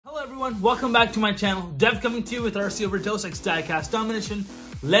everyone, welcome back to my channel. Dev coming to you with RC over Dos X DIECAST domination.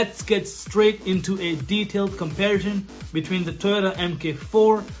 Let's get straight into a detailed comparison between the Toyota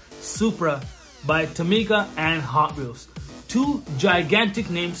MK4 Supra by Tomica and Hot Wheels. Two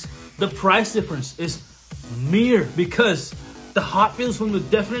gigantic names. The price difference is mere because the Hot Wheels one would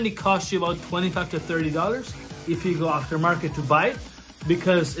definitely cost you about $25 to $30 if you go aftermarket to buy it,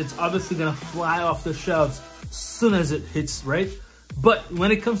 because it's obviously gonna fly off the shelves as soon as it hits, right? But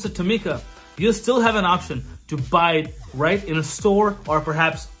when it comes to Tomica, you'll still have an option to buy it right in a store or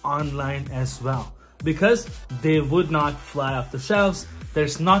perhaps online as well, because they would not fly off the shelves.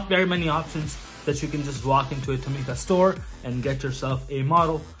 There's not very many options that you can just walk into a Tomica store and get yourself a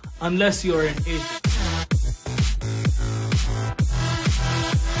model unless you're an A80.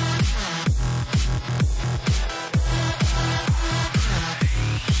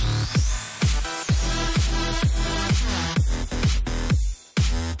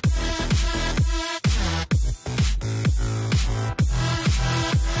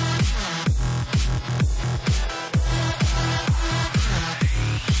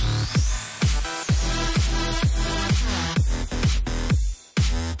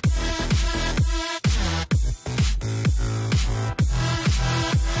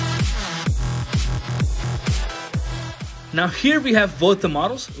 Now here we have both the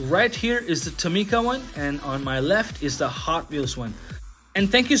models. Right here is the Tomica one, and on my left is the Hot Wheels one.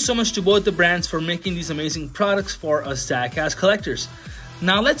 And thank you so much to both the brands for making these amazing products for us DIECAST collectors.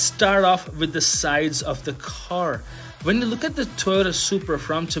 Now let's start off with the sides of the car. When you look at the Toyota Supra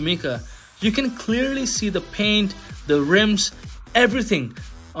from Tomica, you can clearly see the paint, the rims, everything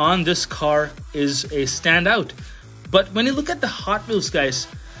on this car is a standout. But when you look at the Hot Wheels, guys,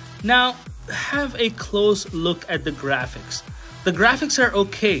 now have a close look at the graphics. The graphics are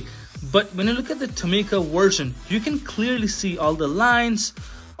okay, but when you look at the Tomica version, you can clearly see all the lines,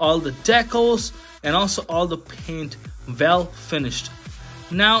 all the decals, and also all the paint well finished.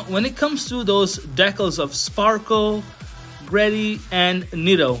 Now, when it comes to those decals of Sparkle, Greddy, and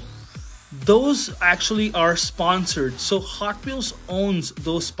Nitto, those actually are sponsored. So Hot Wheels owns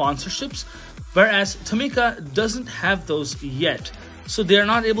those sponsorships, whereas Tomica doesn't have those yet. So they're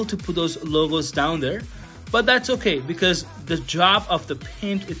not able to put those logos down there, but that's okay because the job of the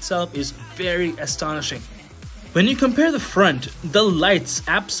paint itself is very astonishing. When you compare the front, the lights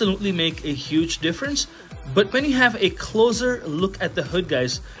absolutely make a huge difference, but when you have a closer look at the hood,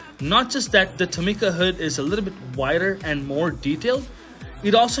 guys, not just that the Tomica hood is a little bit wider and more detailed,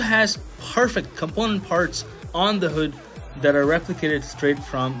 it also has perfect component parts on the hood that are replicated straight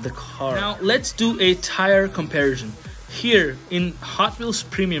from the car. Now let's do a tire comparison. Here in Hot Wheels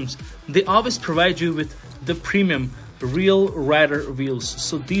Premiums, they always provide you with the premium real rider wheels.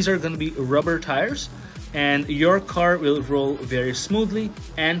 So these are going to be rubber tires, and your car will roll very smoothly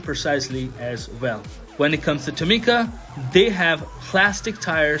and precisely as well. When it comes to Tomica, they have plastic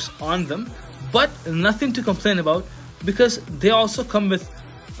tires on them, but nothing to complain about because they also come with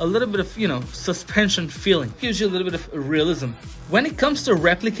a little bit of, suspension feeling. Gives you a little bit of realism. When it comes to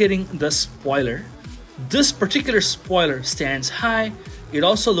replicating the spoiler, this particular spoiler stands high. It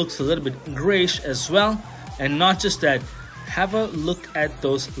also looks a little bit grayish as well. And not just that, have a look at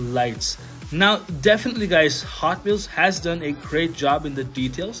those lights. Now, definitely guys, Hot Wheels has done a great job in the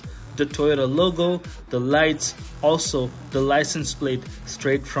details. The Toyota logo, the lights, also the license plate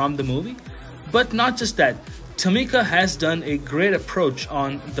straight from the movie. But not just that, Tomica has done a great approach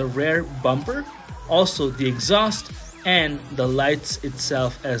on the rear bumper, also the exhaust and the lights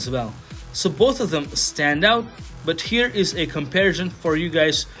itself as well. So both of them stand out, but here is a comparison for you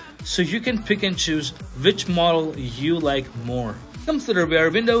guys so you can pick and choose which model you like more. When it comes to the rear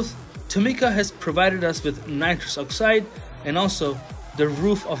windows, Tomica has provided us with nitrous oxide, and also the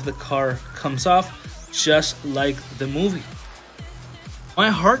roof of the car comes off just like the movie.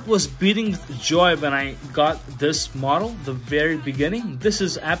 My heart was beating with joy when I got this model the very beginning. This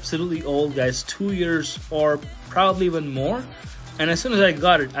is absolutely old, guys, 2 years or probably even more. And as soon as I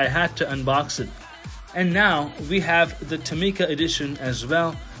got it, I had to unbox it. And now we have the Tomica edition as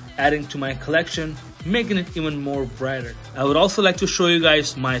well, adding to my collection, making it even more brighter. I would also like to show you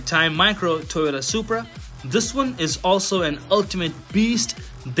guys my Time Micro Toyota Supra. This one is also an ultimate beast.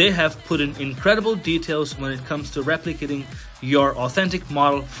 They have put in incredible details when it comes to replicating your authentic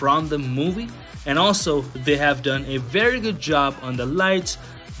model from the movie. And also they have done a very good job on the lights,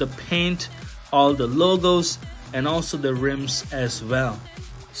 the paint, all the logos, and also the rims as well.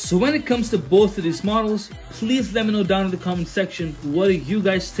 So when it comes to both of these models, please let me know down in the comment section, what do you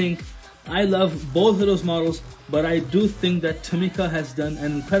guys think? I love both of those models, but I do think that Tomica has done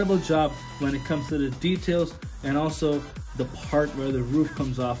an incredible job when it comes to the details and also the part where the roof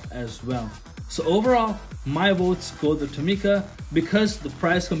comes off as well. So overall, my votes go to Tomica because the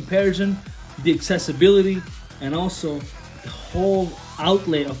price comparison, the accessibility, and also the whole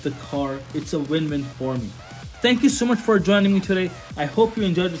outlay of the car, it's a win-win for me. Thank you so much for joining me today. I hope you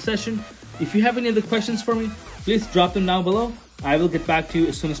enjoyed the session. If you have any other questions for me, please drop them down below. I will get back to you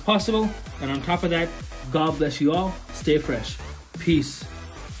as soon as possible. And on top of that, God bless you all. Stay fresh. Peace.